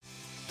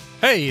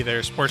Hey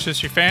there, Sports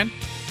History fan.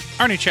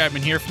 Arnie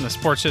Chapman here from the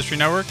Sports History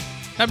Network.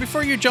 Now,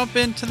 before you jump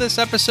into this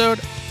episode,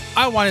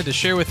 I wanted to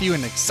share with you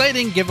an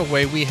exciting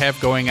giveaway we have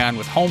going on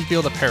with Home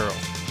Field Apparel.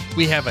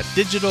 We have a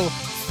digital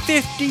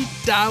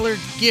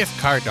 $50 gift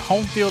card to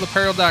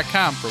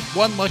homefieldapparel.com for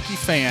one lucky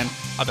fan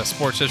of the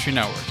Sports History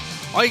Network.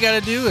 All you got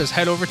to do is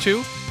head over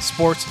to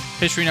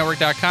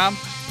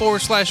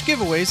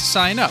sportshistorynetwork.com/giveaways to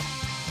sign up.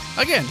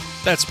 Again,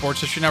 that's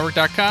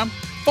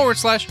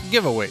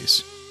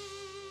sportshistorynetwork.com/giveaways.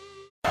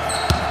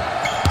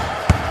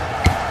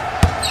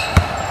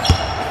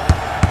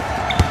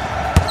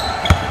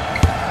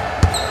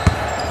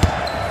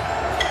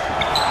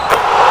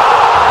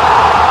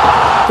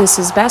 This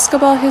is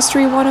Basketball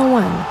History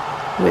 101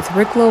 with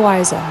Rick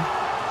Loiza.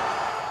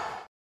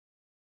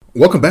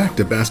 Welcome back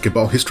to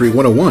Basketball History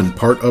 101,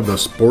 part of the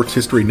Sports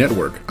History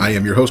Network. I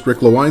am your host,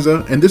 Rick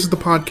Loiza, and this is the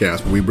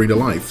podcast where we bring to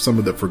life some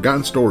of the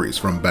forgotten stories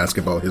from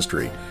basketball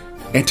history.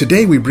 And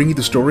today we bring you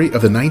the story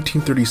of the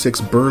 1936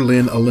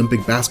 Berlin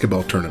Olympic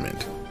Basketball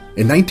Tournament.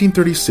 In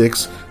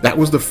 1936, that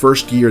was the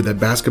first year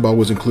that basketball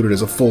was included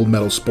as a full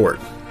medal sport.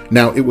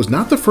 Now, it was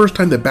not the first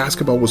time that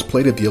basketball was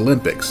played at the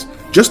Olympics,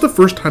 just the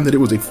first time that it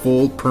was a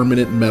full,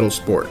 permanent medal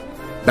sport.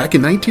 Back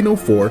in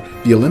 1904,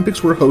 the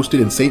Olympics were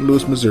hosted in St.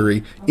 Louis,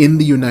 Missouri, in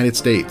the United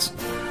States.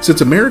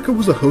 Since America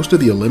was the host of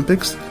the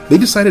Olympics, they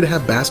decided to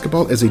have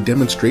basketball as a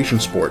demonstration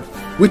sport,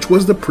 which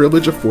was the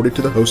privilege afforded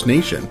to the host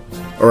nation.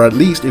 Or at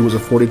least it was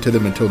afforded to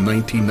them until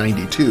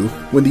 1992,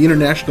 when the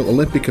International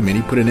Olympic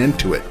Committee put an end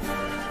to it.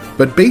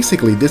 But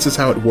basically, this is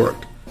how it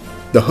worked.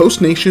 The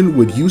host nation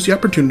would use the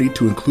opportunity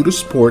to include a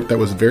sport that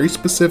was very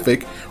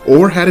specific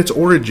or had its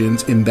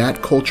origins in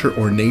that culture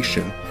or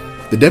nation.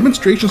 The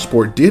demonstration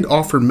sport did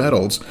offer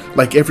medals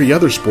like every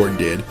other sport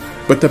did,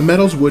 but the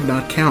medals would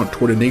not count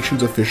toward a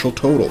nation's official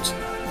totals.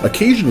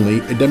 Occasionally,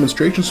 a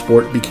demonstration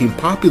sport became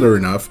popular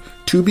enough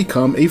to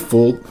become a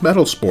full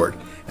medal sport,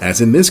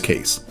 as in this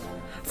case.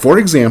 For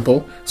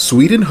example,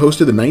 Sweden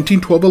hosted the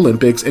 1912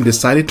 Olympics and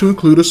decided to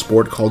include a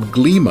sport called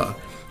glima,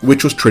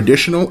 which was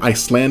traditional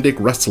Icelandic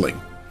wrestling.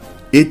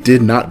 It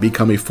did not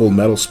become a full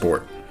medal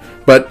sport.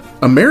 But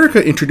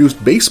America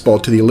introduced baseball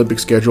to the Olympic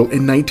schedule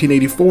in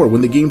 1984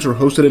 when the games were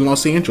hosted in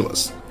Los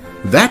Angeles.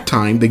 That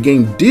time, the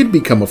game did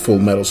become a full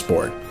medal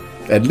sport,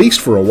 at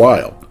least for a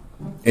while.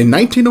 In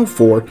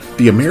 1904,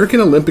 the American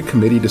Olympic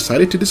Committee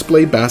decided to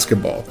display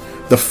basketball,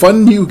 the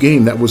fun new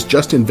game that was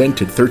just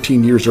invented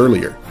 13 years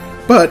earlier,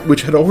 but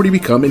which had already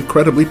become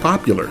incredibly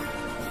popular.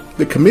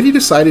 The committee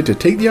decided to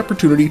take the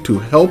opportunity to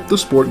help the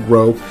sport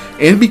grow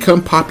and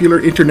become popular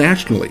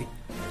internationally.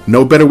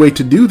 No better way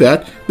to do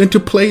that than to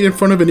play it in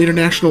front of an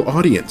international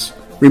audience.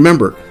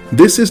 Remember,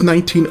 this is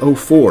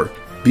 1904.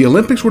 The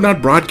Olympics were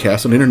not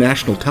broadcast on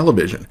international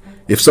television.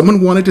 If someone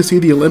wanted to see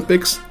the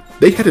Olympics,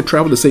 they had to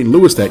travel to St.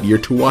 Louis that year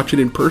to watch it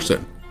in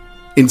person.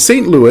 In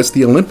St. Louis,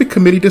 the Olympic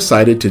Committee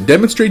decided to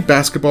demonstrate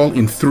basketball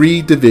in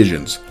 3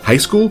 divisions: high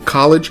school,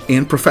 college,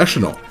 and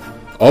professional.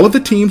 All of the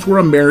teams were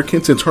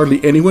American since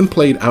hardly anyone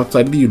played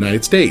outside of the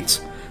United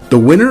States. The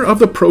winner of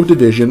the Pro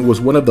Division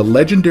was one of the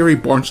legendary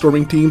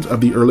barnstorming teams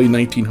of the early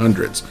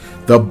 1900s,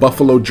 the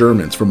Buffalo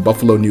Germans from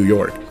Buffalo, New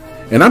York.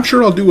 And I'm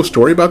sure I'll do a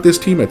story about this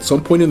team at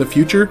some point in the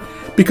future,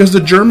 because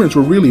the Germans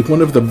were really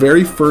one of the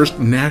very first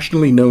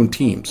nationally known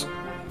teams.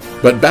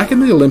 But back in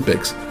the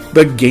Olympics,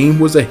 the game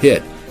was a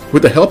hit.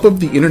 With the help of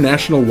the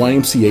international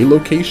YMCA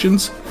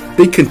locations,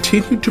 they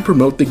continued to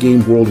promote the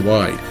game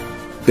worldwide.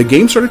 The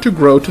game started to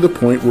grow to the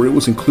point where it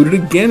was included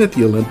again at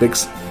the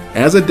Olympics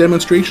as a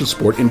demonstration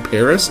sport in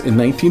Paris in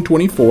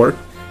 1924,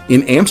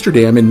 in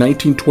Amsterdam in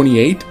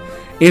 1928,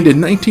 and in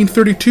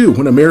 1932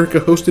 when America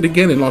hosted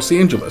again in Los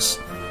Angeles.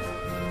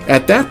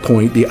 At that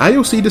point, the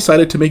IOC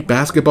decided to make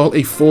basketball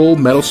a full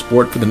medal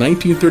sport for the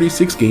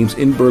 1936 games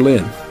in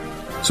Berlin.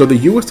 So the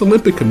U.S.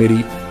 Olympic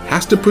Committee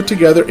has to put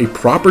together a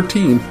proper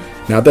team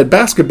now that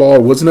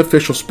basketball was an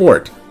official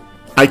sport.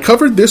 I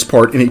covered this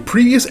part in a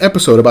previous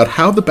episode about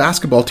how the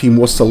basketball team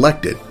was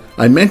selected.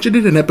 I mentioned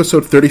it in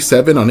episode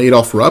 37 on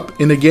Adolph Rupp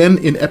and again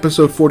in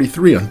episode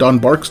 43 on Don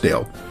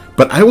Barksdale,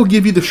 but I will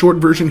give you the short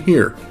version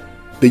here.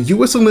 The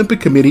U.S. Olympic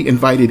Committee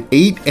invited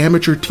 8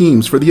 amateur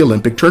teams for the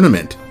Olympic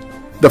tournament.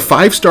 The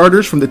 5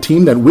 starters from the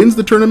team that wins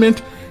the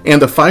tournament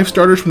and the 5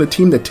 starters from the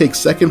team that takes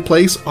second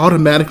place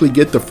automatically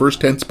get the first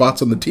 10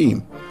 spots on the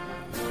team.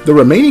 The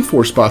remaining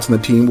 4 spots on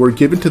the team were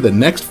given to the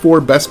next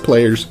 4 best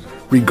players,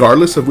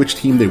 regardless of which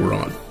team they were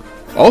on.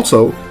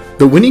 Also,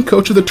 the winning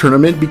coach of the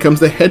tournament becomes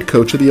the head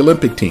coach of the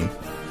Olympic team,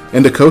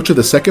 and the coach of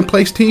the second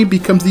place team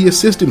becomes the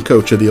assistant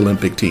coach of the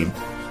Olympic team.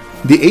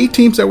 The 8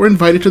 teams that were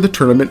invited to the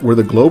tournament were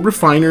the Globe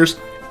Refiners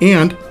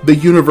and the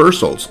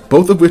Universals,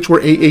 both of which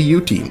were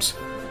AAU teams.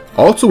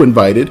 Also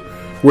invited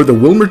were the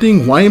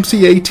Wilmerding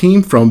YMCA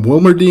team from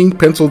Wilmerding,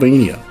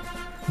 Pennsylvania.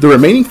 The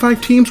remaining 5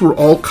 teams were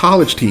all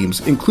college teams,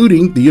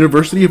 including the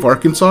University of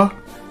Arkansas,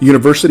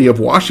 University of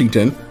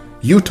Washington,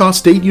 Utah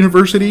State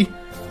University,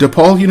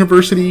 DePaul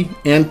University,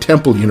 and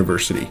Temple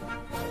University.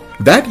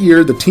 That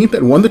year, the team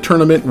that won the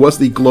tournament was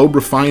the Globe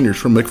Refiners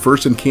from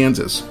McPherson,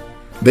 Kansas.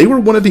 They were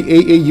one of the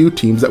AAU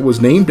teams that was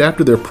named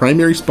after their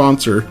primary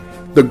sponsor,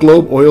 the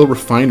Globe Oil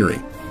Refinery.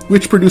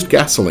 which produced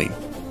gasoline.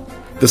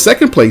 The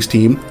second place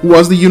team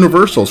was the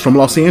Universals from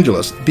Los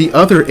Angeles, the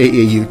other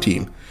AAU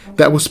team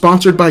that was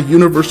sponsored by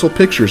Universal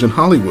Pictures in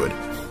Hollywood.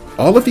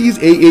 All of these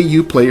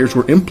AAU players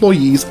were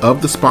employees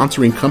of the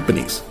sponsoring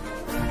companies.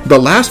 The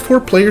last 4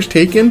 players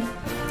taken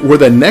were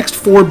the next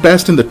 4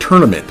 best in the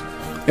tournament,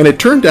 and it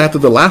turned out that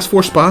the last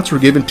 4 spots were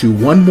given to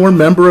 1 more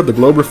member of the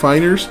Globe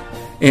Refiners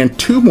and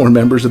 2 more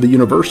members of the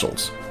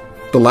Universals.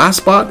 The last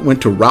spot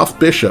went to Ralph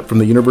Bishop from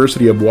the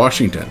University of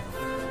Washington.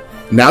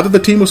 Now that the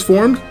team was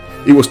formed,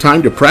 it was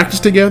time to practice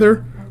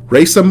together,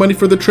 raise some money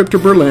for the trip to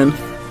Berlin,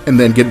 and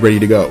then get ready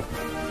to go.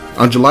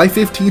 On July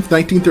 15,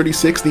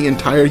 1936, the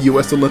entire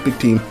U.S. Olympic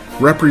team,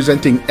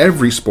 representing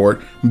every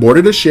sport,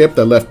 boarded a ship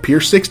that left Pier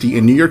 60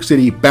 in New York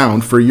City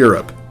bound for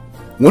Europe.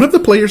 One of the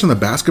players on the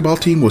basketball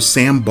team was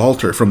Sam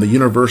Balter from the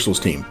Universals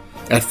team.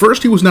 At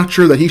first, he was not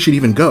sure that he should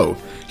even go.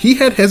 He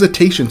had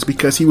hesitations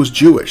because he was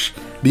Jewish.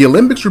 The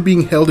Olympics were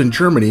being held in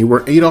Germany,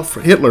 where Adolf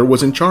Hitler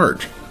was in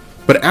charge.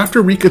 But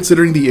after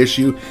reconsidering the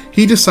issue,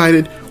 he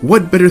decided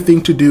what better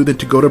thing to do than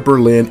to go to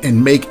Berlin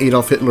and make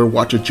Adolf Hitler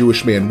watch a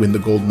Jewish man win the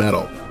gold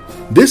medal.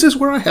 This is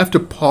where I have to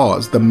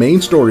pause the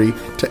main story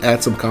to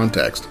add some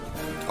context.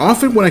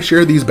 Often when I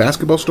share these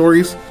basketball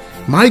stories,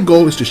 my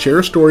goal is to share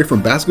a story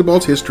from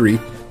basketball's history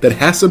that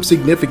has some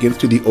significance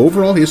to the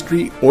overall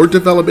history or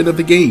development of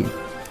the game.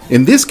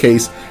 In this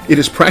case, it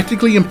is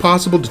practically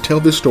impossible to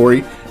tell this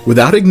story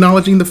without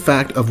acknowledging the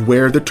fact of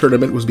where the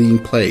tournament was being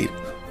played.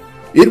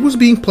 It was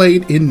being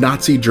played in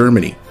Nazi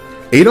Germany.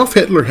 Adolf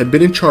Hitler had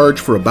been in charge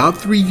for about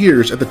 3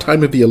 years at the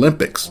time of the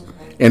Olympics,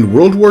 and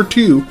World War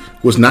II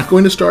was not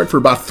going to start for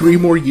about 3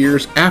 more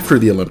years after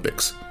the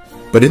Olympics.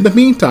 But in the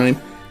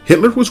meantime,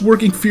 Hitler was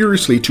working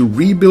furiously to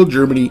rebuild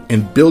Germany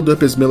and build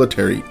up his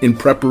military in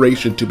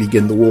preparation to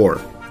begin the war.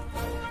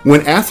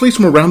 When athletes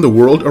from around the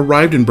world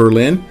arrived in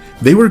Berlin,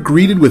 they were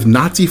greeted with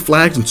Nazi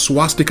flags and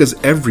swastikas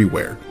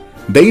everywhere.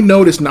 They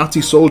noticed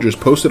Nazi soldiers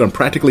posted on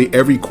practically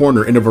every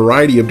corner in a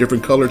variety of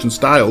different colors and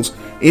styles,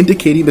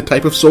 indicating the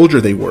type of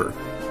soldier they were.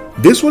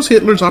 This was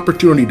Hitler's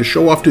opportunity to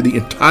show off to the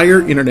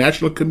entire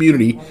international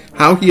community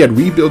how he had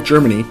rebuilt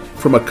Germany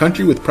from a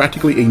country with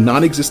practically a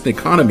non-existent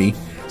economy,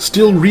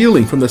 still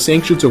reeling from the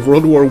sanctions of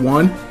World War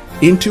I,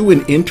 into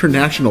an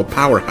international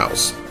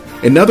powerhouse.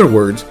 In other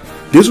words,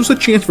 this was a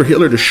chance for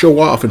Hitler to show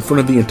off in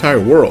front of the entire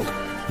world.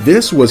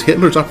 This was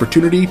Hitler's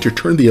opportunity to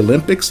turn the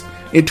Olympics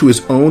into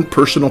his own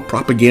personal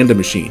propaganda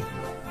machine.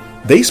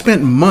 They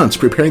spent months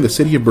preparing the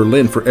city of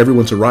Berlin for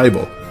everyone's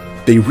arrival.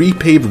 They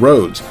repaved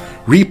roads,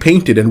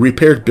 repainted and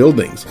repaired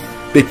buildings.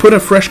 They put a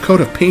fresh coat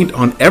of paint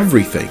on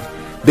everything.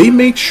 They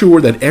made sure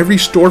that every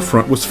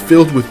storefront was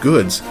filled with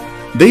goods.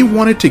 They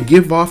wanted to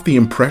give off the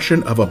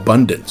impression of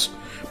abundance.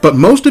 But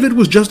most of it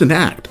was just an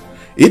act.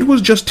 It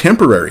was just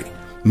temporary.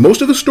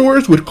 Most of the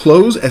stores would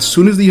close as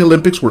soon as the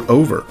Olympics were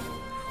over.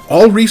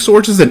 All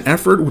resources and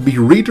effort would be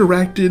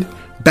redirected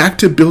back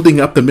to building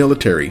up the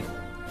military.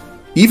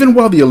 Even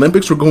while the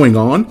Olympics were going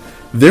on,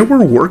 there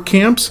were work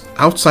camps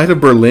outside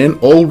of Berlin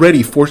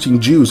already forcing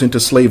Jews into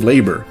slave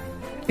labor.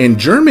 And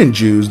German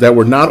Jews that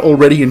were not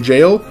already in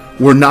jail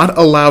were not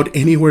allowed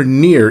anywhere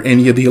near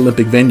any of the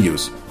Olympic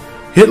venues.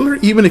 Hitler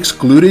even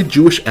excluded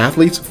Jewish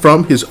athletes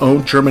from his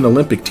own German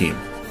Olympic team.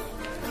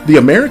 The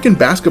American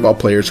basketball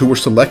players who were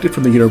selected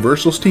from the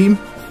Universals team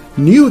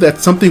knew that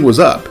something was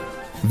up.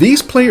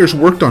 These players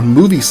worked on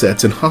movie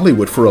sets in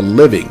Hollywood for a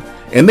living,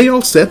 and they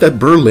all said that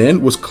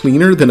Berlin was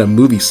cleaner than a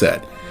movie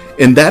set.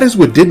 And that is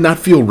what did not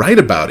feel right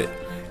about it.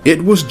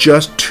 It was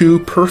just too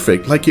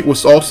perfect, like it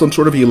was all some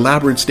sort of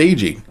elaborate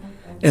staging.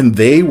 And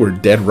they were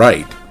dead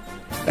right.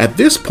 At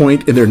this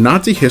point in their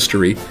Nazi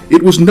history,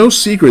 it was no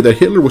secret that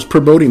Hitler was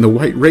promoting the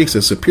white race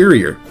as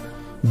superior.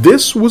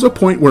 This was a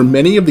point where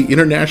many of the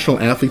international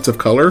athletes of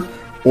color,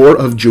 or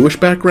of Jewish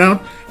background,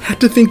 had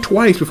to think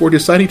twice before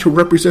deciding to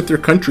represent their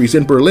countries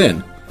in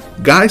Berlin.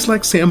 Guys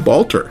like Sam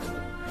Balter.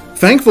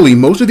 Thankfully,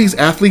 most of these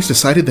athletes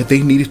decided that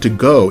they needed to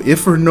go,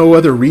 if for no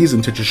other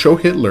reason to show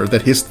Hitler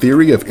that his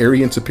theory of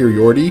Aryan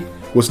superiority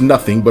was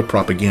nothing but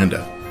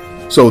propaganda.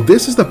 So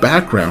this is the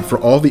background for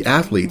all the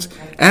athletes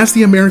as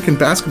the American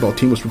basketball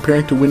team was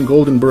preparing to win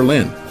gold in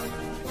Berlin.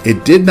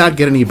 It did not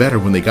get any better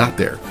when they got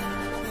there.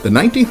 The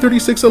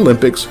 1936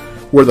 Olympics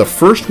were the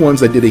first ones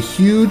that did a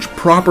huge,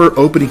 proper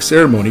opening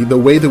ceremony the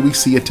way that we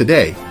see it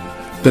today.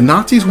 The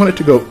Nazis wanted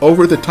to go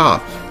over the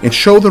top and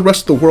show the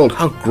rest of the world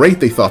how great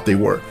they thought they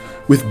were,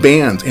 with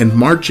bands and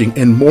marching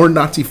and more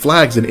Nazi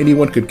flags than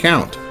anyone could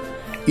count.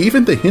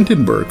 Even the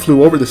Hindenburg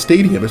flew over the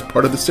stadium as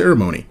part of the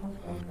ceremony.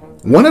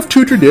 One of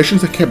 2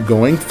 traditions that kept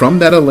going from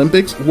that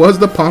Olympics was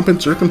the pomp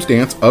and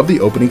circumstance of the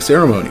opening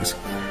ceremonies.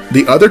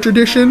 The other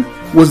tradition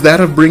was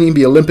that of bringing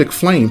the Olympic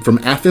flame from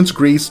Athens,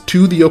 Greece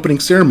to the opening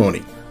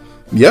ceremony.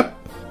 Yep,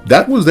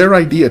 that was their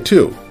idea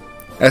too.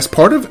 As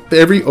part of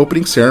every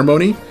opening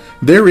ceremony,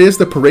 there is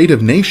the Parade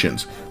of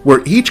Nations,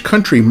 where each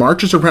country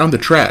marches around the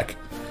track.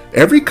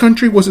 Every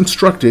country was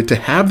instructed to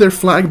have their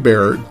flag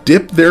bearer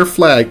dip their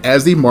flag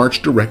as they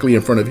marched directly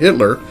in front of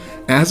Hitler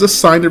as a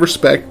sign of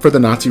respect for the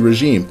Nazi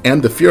regime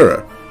and the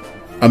Führer.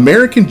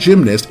 American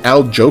gymnast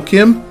Al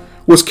Joachim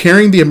was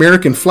carrying the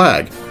American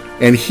flag,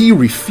 and he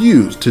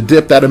refused to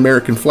dip that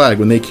American flag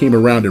when they came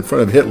around in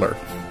front of Hitler,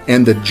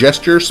 and the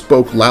gesture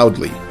spoke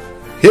loudly.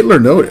 Hitler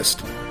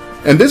noticed.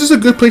 And this is a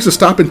good place to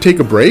stop and take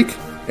a break,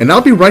 and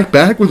I'll be right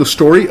back with a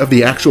story of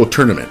the actual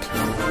tournament.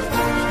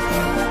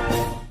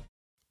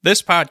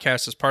 This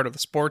podcast is part of the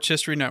Sports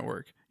History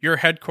Network, your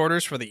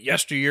headquarters for the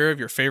yesteryear of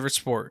your favorite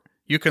sport.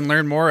 You can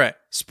learn more at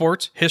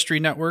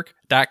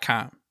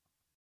sportshistorynetwork.com.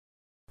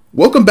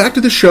 Welcome back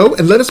to the show,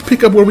 and let us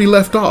pick up where we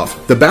left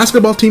off. The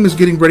basketball team is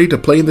getting ready to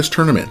play in this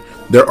tournament.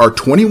 There are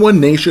 21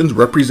 nations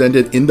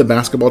represented in the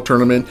basketball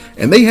tournament,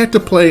 and they had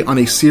to play on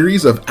a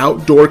series of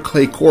outdoor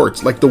clay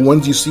courts like the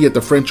ones you see at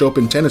the French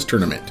Open tennis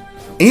tournament.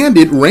 And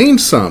it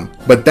rained some,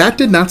 but that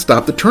did not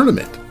stop the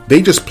tournament.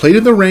 They just played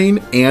in the rain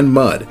and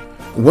mud.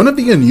 One of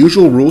the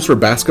unusual rules for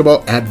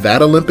basketball at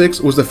that Olympics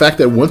was the fact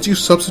that once you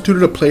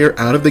substituted a player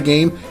out of the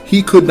game,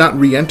 he could not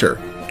re-enter.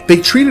 They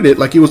treated it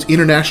like it was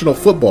international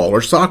football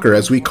or soccer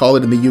as we call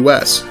it in the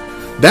US.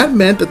 That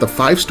meant that the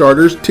 5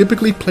 starters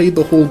typically played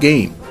the whole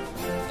game.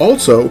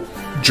 Also,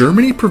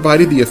 Germany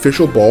provided the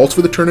official balls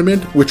for the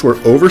tournament, which were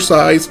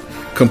oversized,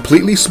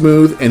 completely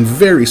smooth, and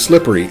very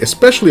slippery,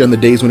 especially on the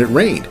days when it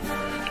rained.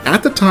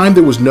 At the time,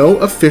 there was no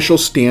official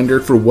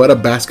standard for what a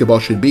basketball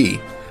should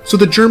be, so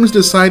the Germans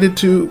decided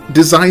to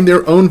design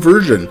their own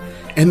version,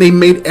 and they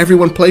made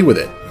everyone play with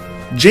it.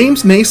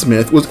 James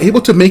Naismith was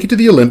able to make it to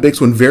the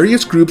Olympics when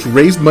various groups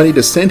raised money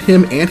to send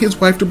him and his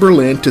wife to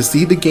Berlin to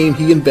see the game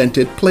he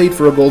invented played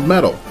for a gold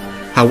medal.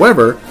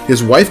 However,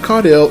 his wife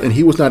caught ill and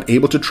he was not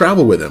able to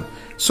travel with him,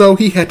 so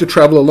he had to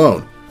travel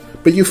alone.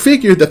 But you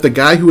figured that the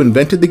guy who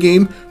invented the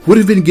game would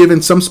have been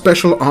given some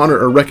special honor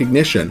or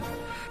recognition.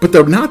 But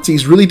the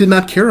Nazis really did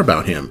not care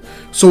about him,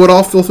 so it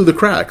all fell through the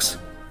cracks.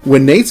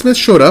 When Naismith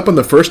showed up on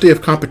the first day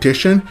of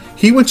competition,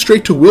 he went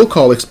straight to will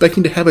call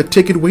expecting to have a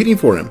ticket waiting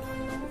for him.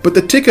 But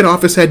the ticket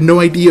office had no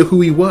idea who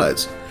he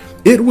was.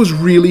 It was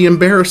really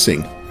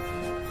embarrassing.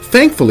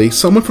 Thankfully,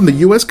 someone from the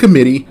U.S.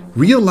 committee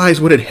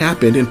realized what had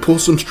happened and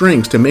pulled some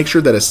strings to make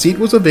sure that a seat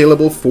was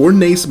available for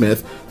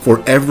Naismith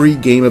for every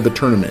game of the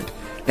tournament.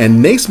 And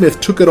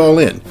Naismith took it all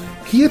in.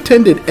 He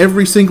attended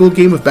every single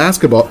game of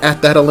basketball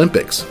at that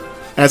Olympics.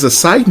 As a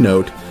side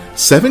note,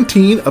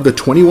 17 of the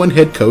 21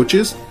 head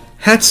coaches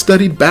had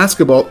studied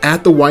basketball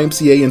at the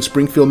YMCA in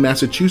Springfield,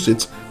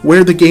 Massachusetts,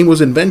 where the game was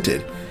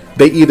invented.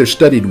 They either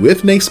studied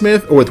with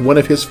Naismith or with one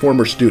of his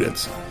former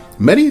students.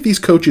 Many of these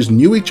coaches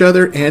knew each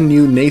other and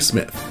knew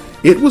Naismith.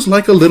 It was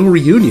like a little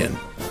reunion.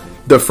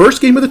 The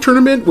first game of the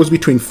tournament was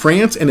between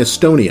France and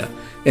Estonia,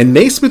 and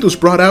Naismith was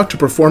brought out to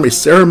perform a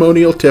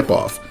ceremonial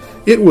tip-off.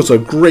 It was a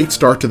great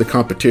start to the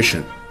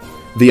competition.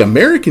 The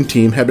American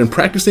team had been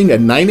practicing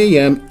at 9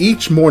 a.m.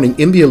 each morning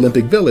in the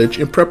Olympic Village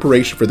in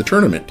preparation for the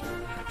tournament.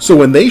 So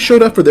when they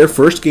showed up for their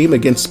first game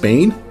against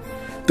Spain,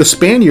 the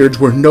Spaniards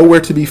were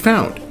nowhere to be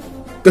found.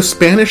 The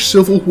Spanish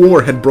Civil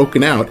War had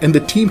broken out and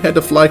the team had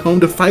to fly home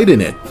to fight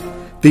in it.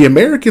 The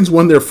Americans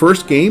won their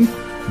first game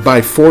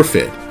by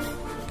forfeit.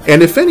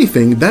 And if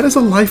anything, that is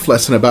a life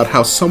lesson about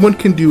how someone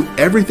can do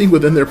everything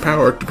within their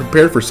power to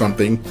prepare for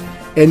something,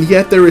 and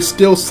yet there is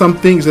still some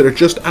things that are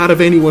just out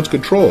of anyone's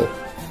control.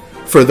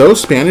 For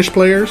those Spanish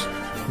players,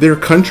 their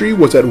country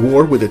was at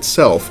war with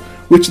itself,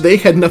 which they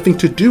had nothing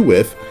to do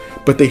with,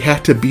 but they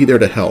had to be there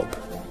to help.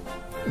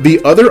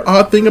 The other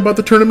odd thing about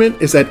the tournament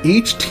is that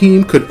each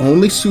team could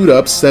only suit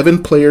up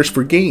 7 players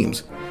for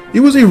games. It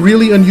was a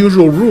really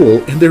unusual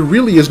rule, and there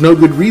really is no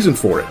good reason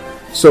for it.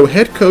 So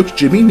head coach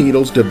Jimmy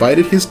Needles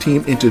divided his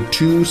team into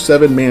 2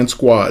 7-man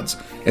squads,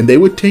 and they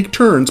would take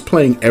turns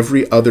playing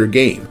every other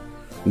game.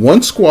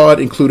 One squad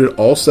included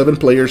all 7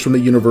 players from the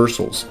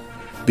Universals.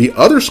 The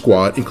other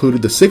squad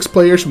included the 6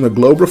 players from the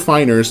Globe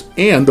Refiners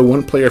and the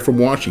 1 player from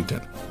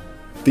Washington.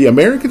 The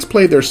Americans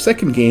played their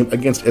second game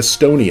against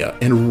Estonia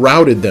and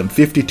routed them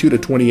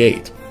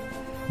 52-28.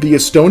 The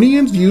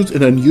Estonians used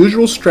an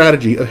unusual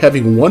strategy of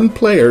having 1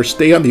 player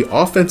stay on the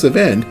offensive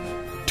end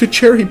to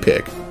cherry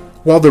pick,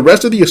 while the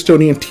rest of the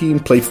Estonian team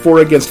played 4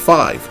 against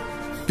 5.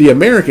 The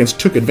Americans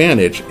took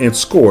advantage and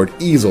scored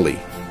easily.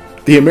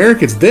 The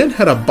Americans then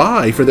had a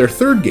bye for their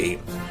third game,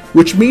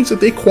 which means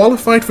that they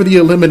qualified for the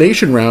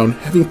elimination round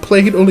having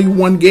played only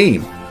 1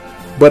 game.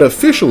 But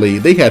officially,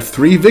 they had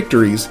 3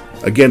 victories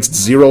against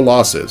 0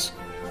 losses.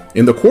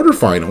 In the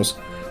quarterfinals,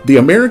 the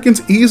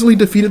Americans easily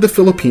defeated the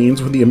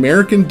Philippines when the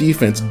American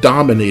defense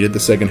dominated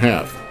the second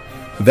half.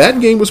 That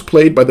game was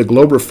played by the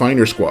Globe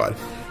Refiner squad,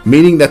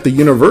 meaning that the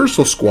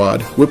Universal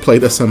squad would play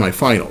the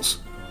semifinals.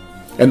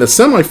 And the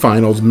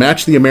semifinals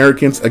matched the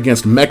Americans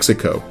against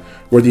Mexico,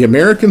 where the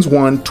Americans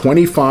won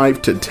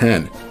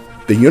 25-10.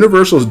 The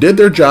Universals did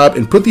their job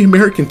and put the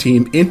American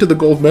team into the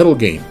gold medal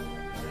game.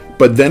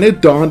 But then it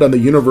dawned on the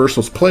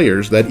Universals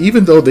players that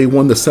even though they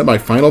won the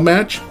semifinal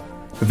match,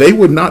 they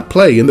would not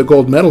play in the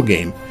gold medal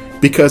game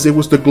because it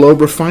was the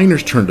Globe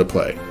Refiners' turn to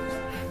play.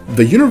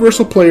 The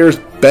Universal players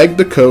begged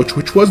the coach,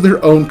 which was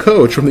their own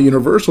coach from the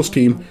Universals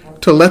team,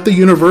 to let the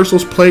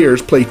Universals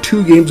players play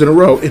 2 games in a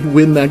row and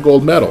win that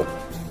gold medal.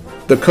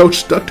 The coach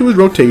stuck to his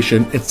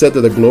rotation and said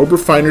that the Globe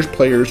Refiners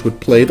players would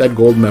play that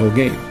gold medal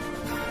game.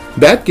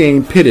 That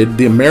game pitted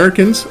the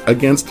Americans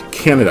against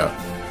Canada,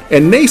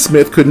 and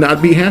Naismith could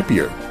not be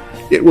happier.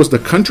 It was the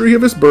country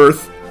of his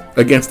birth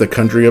against the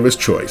country of his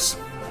choice.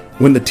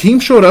 When the team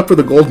showed up for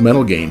the gold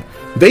medal game,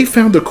 they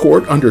found the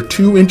court under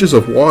 2 inches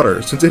of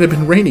water since it had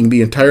been raining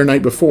the entire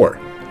night before.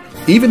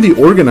 Even the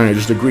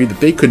organizers agreed that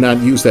they could not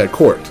use that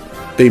court.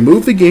 They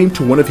moved the game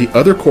to one of the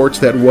other courts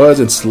that was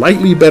in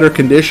slightly better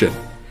condition.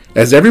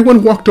 As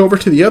everyone walked over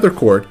to the other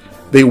court,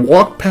 they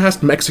walked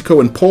past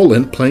Mexico and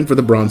Poland playing for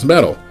the bronze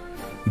medal.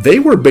 They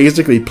were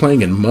basically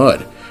playing in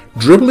mud.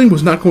 Dribbling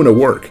was not going to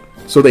work,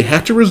 so they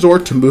had to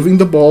resort to moving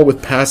the ball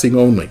with passing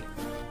only.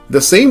 The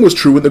same was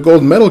true in the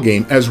gold medal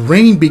game as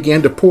rain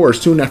began to pour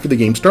soon after the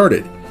game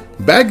started.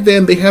 Back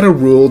then they had a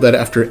rule that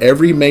after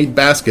every made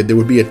basket there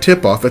would be a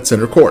tip-off at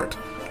center court.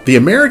 The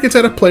Americans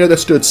had a player that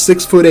stood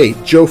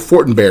 6'8", Joe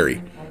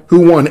Fortenberry,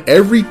 who won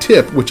every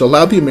tip, which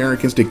allowed the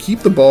Americans to keep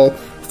the ball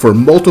for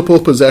multiple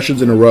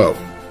possessions in a row.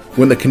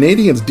 When the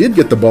Canadians did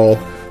get the ball,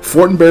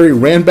 Fortenberry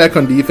ran back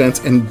on defense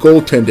and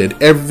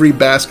goaltended every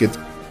basket.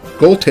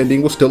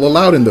 Goaltending was still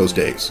allowed in those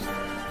days.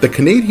 The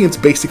Canadians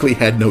basically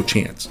had no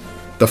chance.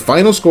 The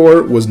final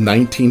score was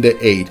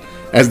 19-8,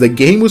 as the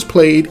game was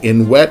played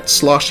in wet,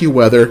 sloshy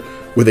weather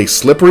with a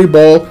slippery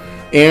ball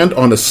and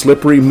on a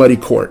slippery, muddy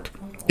court.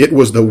 It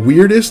was the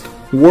weirdest,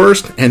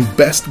 worst, and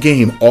best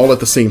game all at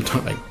the same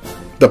time.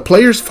 The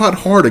players fought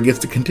hard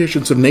against the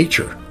conditions of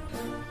nature.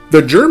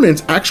 The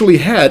Germans actually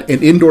had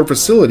an indoor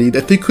facility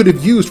that they could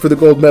have used for the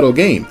gold medal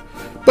game,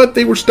 but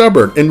they were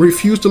stubborn and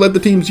refused to let the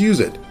teams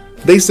use it.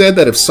 They said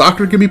that if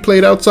soccer could be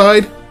played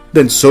outside,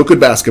 then so could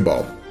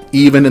basketball,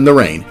 even in the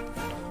rain.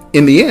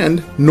 In the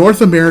end,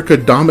 North America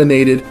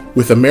dominated,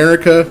 with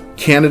America,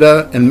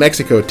 Canada, and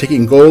Mexico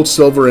taking gold,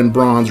 silver, and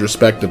bronze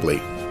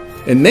respectively.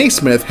 And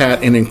Naismith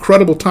had an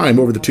incredible time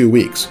over the 2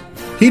 weeks.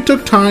 He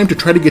took time to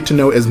try to get to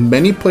know as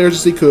many players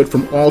as he could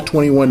from all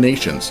 21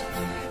 nations.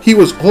 He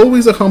was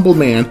always a humble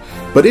man,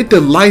 but it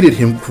delighted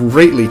him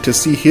greatly to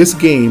see his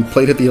game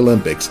played at the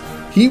Olympics.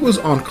 He was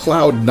on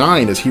cloud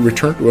 9 as he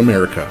returned to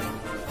America.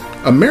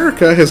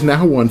 America has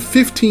now won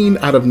 15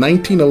 out of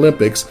 19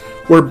 Olympics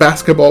where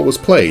basketball was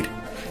played.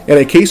 And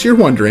in case you're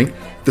wondering,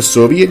 the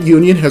Soviet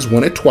Union has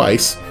won it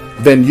twice,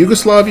 then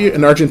Yugoslavia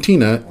and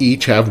Argentina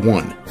each have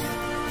won.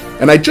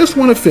 And I just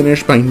want to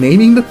finish by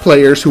naming the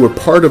players who were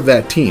part of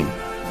that team.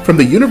 From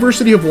the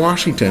University of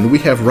Washington, we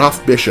have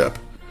Ralph Bishop.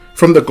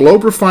 From the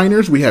Globe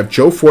Refiners, we have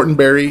Joe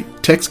Fortenberry,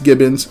 Tex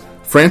Gibbons,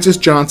 Francis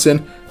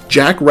Johnson,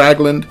 Jack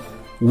Ragland,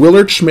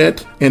 Willard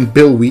Schmidt, and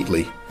Bill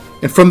Wheatley.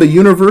 And from the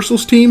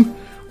Universals team,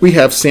 we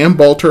have Sam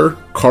Balter,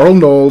 Carl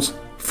Knowles,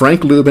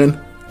 Frank Lubin,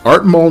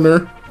 Art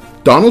Molnar,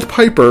 Donald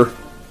Piper,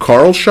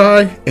 Carl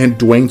Shai, and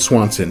Dwayne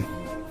Swanson.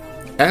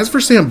 As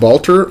for Sam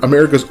Balter,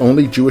 America's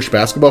only Jewish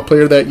basketball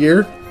player that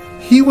year,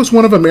 he was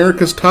one of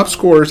America's top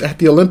scorers at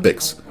the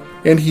Olympics,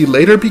 and he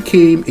later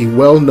became a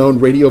well-known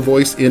radio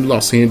voice in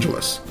Los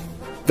Angeles.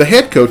 The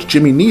head coach,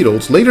 Jimmy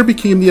Needles, later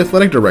became the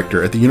athletic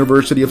director at the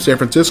University of San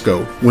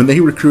Francisco when they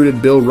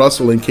recruited Bill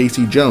Russell and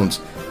Casey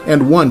Jones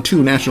and won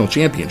 2 national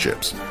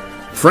championships.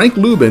 Frank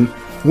Lubin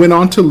went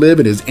on to live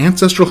in his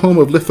ancestral home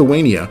of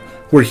Lithuania,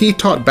 where he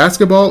taught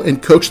basketball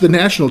and coached the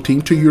national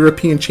team to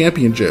European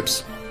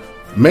championships.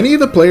 Many of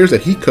the players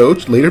that he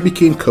coached later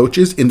became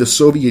coaches in the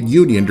Soviet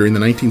Union during the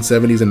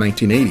 1970s and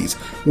 1980s,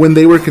 when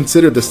they were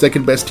considered the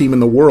second best team in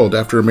the world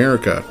after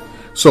America.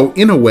 So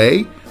in a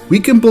way, we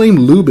can blame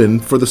Lubin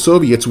for the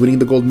Soviets winning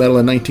the gold medal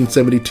in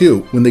 1972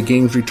 when the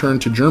games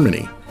returned to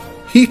Germany.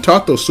 He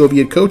taught those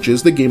Soviet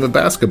coaches the game of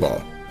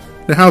basketball.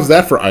 Now how's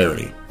that for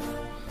irony?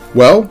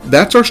 Well,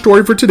 that's our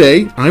story for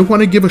today. I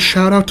want to give a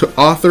shout out to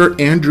author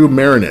Andrew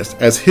Marinis,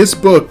 as his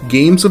book,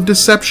 Games of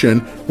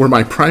Deception, were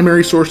my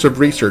primary source of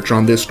research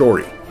on this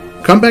story.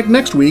 Come back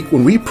next week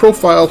when we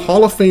profile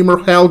Hall of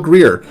Famer Hal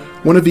Greer,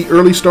 one of the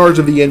early stars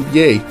of the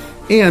NBA,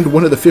 and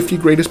one of the 50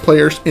 greatest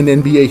players in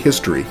NBA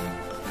history.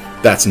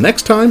 That's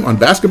next time on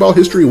Basketball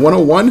History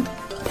 101,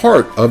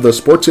 part of the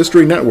Sports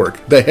History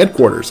Network, the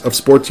headquarters of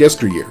Sports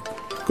Yesteryear.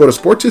 Go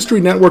to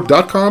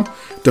sportshistorynetwork.com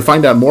to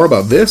find out more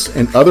about this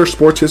and other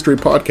sports history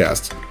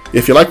podcasts.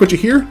 If you like what you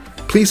hear,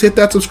 please hit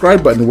that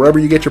subscribe button wherever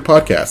you get your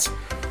podcasts.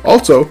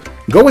 Also,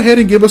 go ahead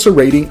and give us a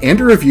rating and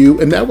a review,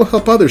 and that will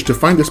help others to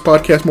find this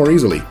podcast more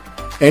easily.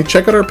 And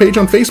check out our page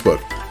on Facebook.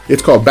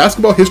 It's called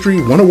Basketball History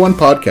 101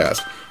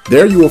 Podcast.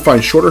 There you will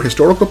find shorter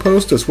historical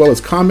posts as well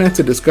as comments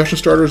and discussion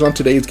starters on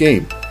today's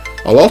game.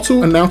 I'll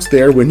also announce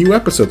there when new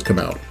episodes come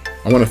out.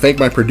 I want to thank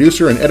my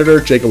producer and editor,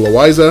 Jacob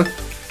Loaiza.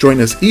 Join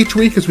us each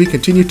week as we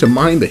continue to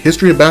mine the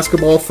history of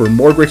basketball for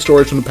more great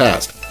stories from the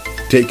past.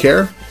 Take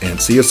care, and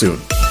see you soon.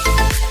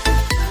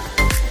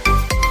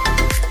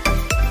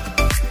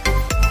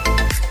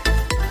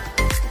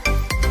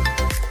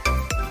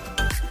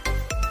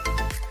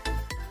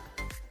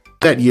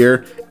 That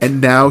year,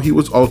 and now he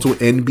was also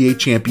NBA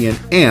champion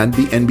and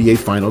the NBA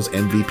Finals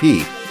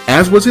MVP.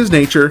 As was his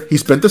nature, he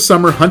spent the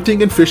summer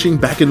hunting and fishing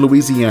back in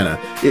Louisiana.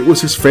 It was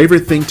his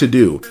favorite thing to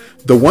do.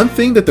 The one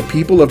thing that the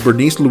people of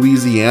Bernice,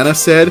 Louisiana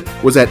said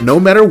was that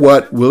no matter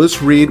what,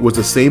 Willis Reed was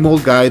the same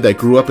old guy that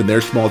grew up in their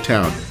small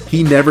town.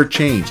 He never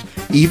changed,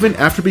 even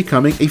after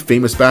becoming a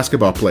famous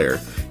basketball player.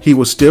 he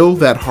was still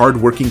that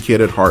hard-working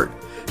kid at heart.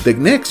 The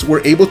Knicks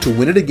were able to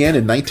win it again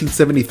in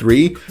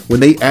 1973 when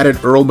they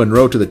added Earl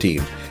Monroe to the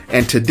team.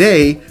 And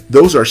today,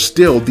 those are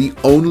still the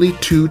only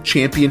 2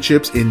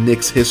 championships in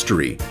Knicks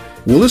history.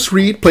 Willis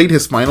Reed played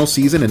his final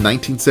season in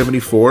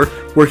 1974,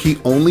 where he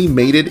only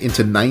made it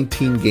into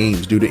 19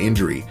 games due to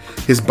injury.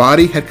 His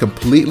body had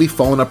completely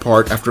fallen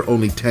apart after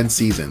only 10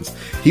 seasons.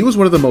 He was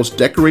one of the most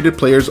decorated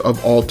players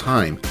of all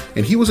time,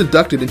 and he was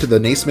inducted into the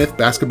Naismith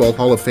Basketball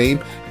Hall of Fame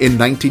in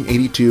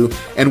 1982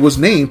 and was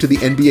named to the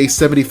NBA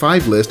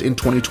 75 list in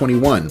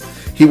 2021.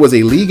 He was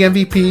a league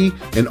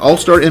MVP, an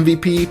All-Star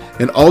MVP,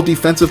 an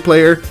All-Defensive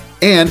Player,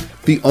 and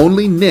the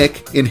only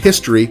Knick in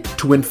history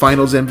to win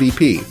Finals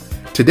MVP.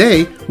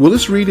 Today,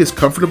 Willis Reed is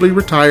comfortably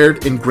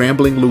retired in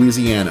Grambling,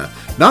 Louisiana,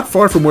 not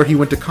far from where he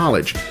went to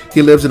college.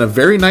 He lives in a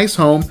very nice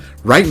home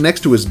right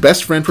next to his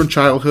best friend from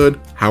childhood,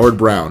 Howard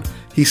Brown.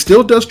 He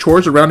still does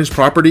chores around his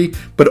property,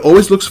 but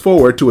always looks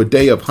forward to a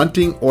day of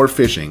hunting or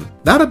fishing.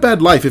 Not a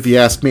bad life if you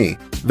ask me.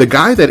 The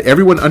guy that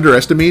everyone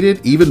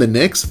underestimated, even the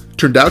Knicks,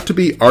 turned out to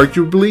be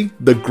arguably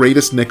the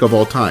greatest Knick of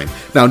all time.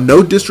 Now,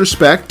 no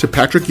disrespect to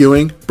Patrick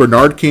Ewing,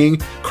 Bernard King,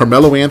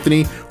 Carmelo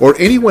Anthony, or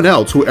anyone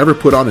else who ever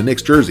put on a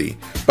Knicks jersey.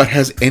 But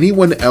has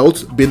anyone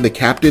else been the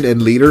captain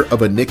and leader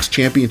of a Knicks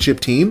championship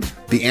team?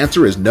 The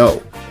answer is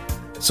no.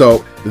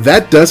 So,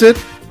 that does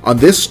it on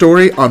this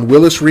story on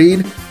Willis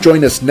Reed.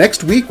 Join us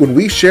next week when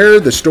we share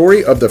the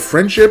story of the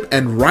friendship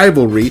and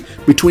rivalry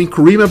between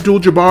Kareem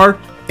Abdul-Jabbar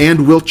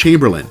and Wilt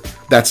Chamberlain.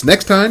 That's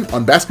next time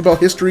on Basketball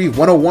History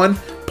 101,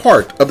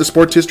 part of the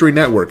Sports History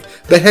Network,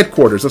 the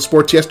headquarters of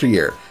Sports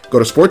Yesteryear. Go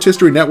to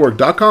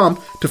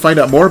sportshistorynetwork.com to find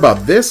out more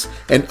about this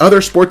and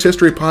other sports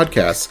history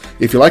podcasts.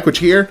 If you like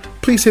what you hear,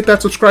 please hit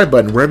that subscribe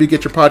button wherever you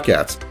get your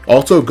podcasts.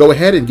 Also, go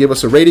ahead and give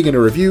us a rating and a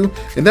review,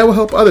 and that will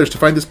help others to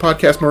find this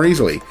podcast more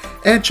easily.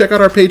 And check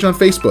out our page on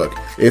Facebook.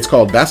 It's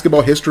called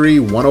Basketball History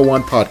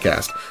 101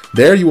 Podcast.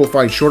 There you will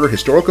find shorter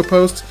historical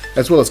posts,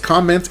 as well as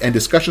comments and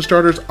discussion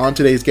starters on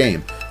today's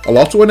game. I'll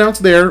also announce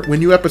there when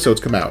new episodes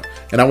come out.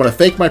 And I want to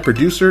thank my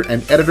producer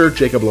and editor,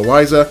 Jacob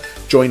Loaiza.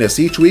 Join us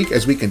each week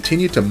as we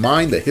continue to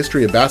mine the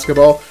history of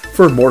basketball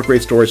for more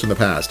great stories from the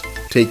past.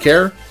 Take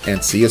care,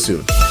 and see you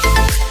soon.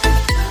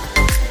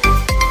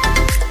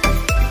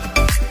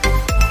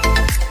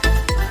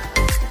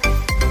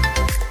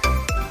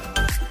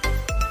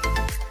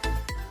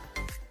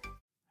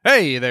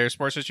 Hey there,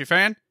 sports history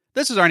fan.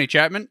 This is Arnie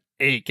Chapman,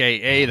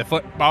 aka the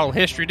Football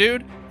History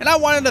Dude, and I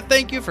wanted to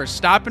thank you for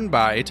stopping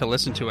by to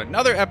listen to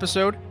another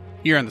episode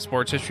here on the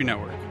Sports History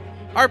Network.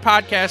 Our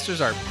podcasters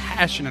are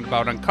passionate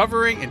about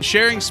uncovering and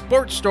sharing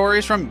sports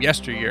stories from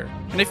yesteryear.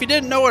 And if you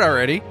didn't know it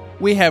already,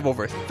 we have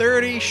over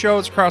 30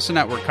 shows across the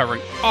network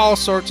covering all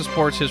sorts of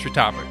sports history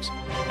topics.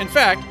 In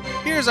fact,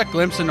 here's a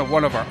glimpse into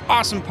one of our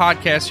awesome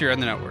podcasts here on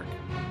the network.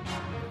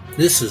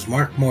 This is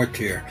Mark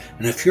Mortier,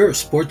 and if you're a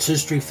sports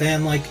history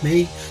fan like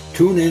me,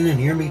 tune in and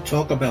hear me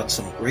talk about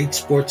some great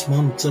sports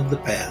moments of the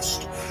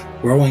past.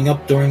 Growing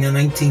up during the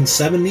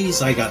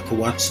 1970s, I got to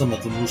watch some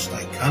of the most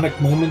iconic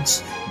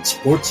moments in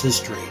sports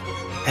history.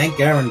 Hank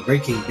Aaron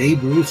breaking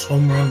Babe Ruth's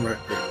home run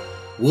record.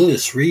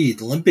 Willis Reed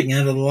limping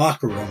out of the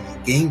locker room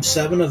in Game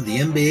 7 of the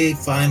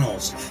NBA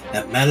Finals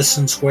at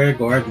Madison Square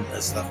Garden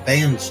as the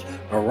fans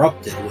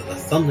erupted with a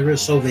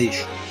thunderous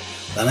ovation.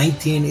 The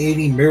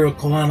 1980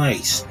 Miracle on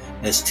Ice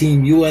as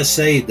Team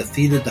USA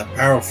defeated the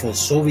powerful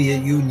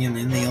Soviet Union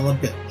in the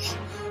Olympics.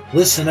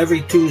 Listen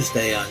every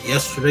Tuesday on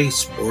Yesterday's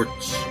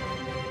Sports.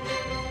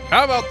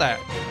 How about that?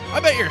 I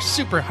bet you're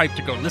super hyped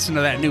to go listen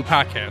to that new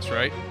podcast,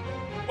 right?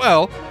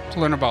 Well, to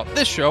learn about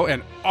this show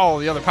and all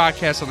the other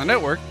podcasts on the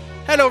network,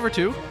 head over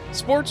to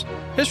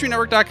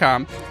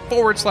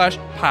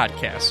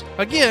sportshistorynetwork.com/podcasts.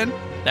 Again,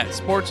 that's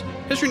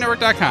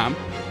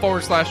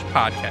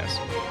sportshistorynetwork.com/podcasts.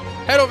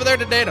 Head over there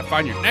today to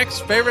find your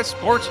next favorite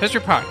sports history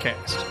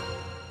podcast.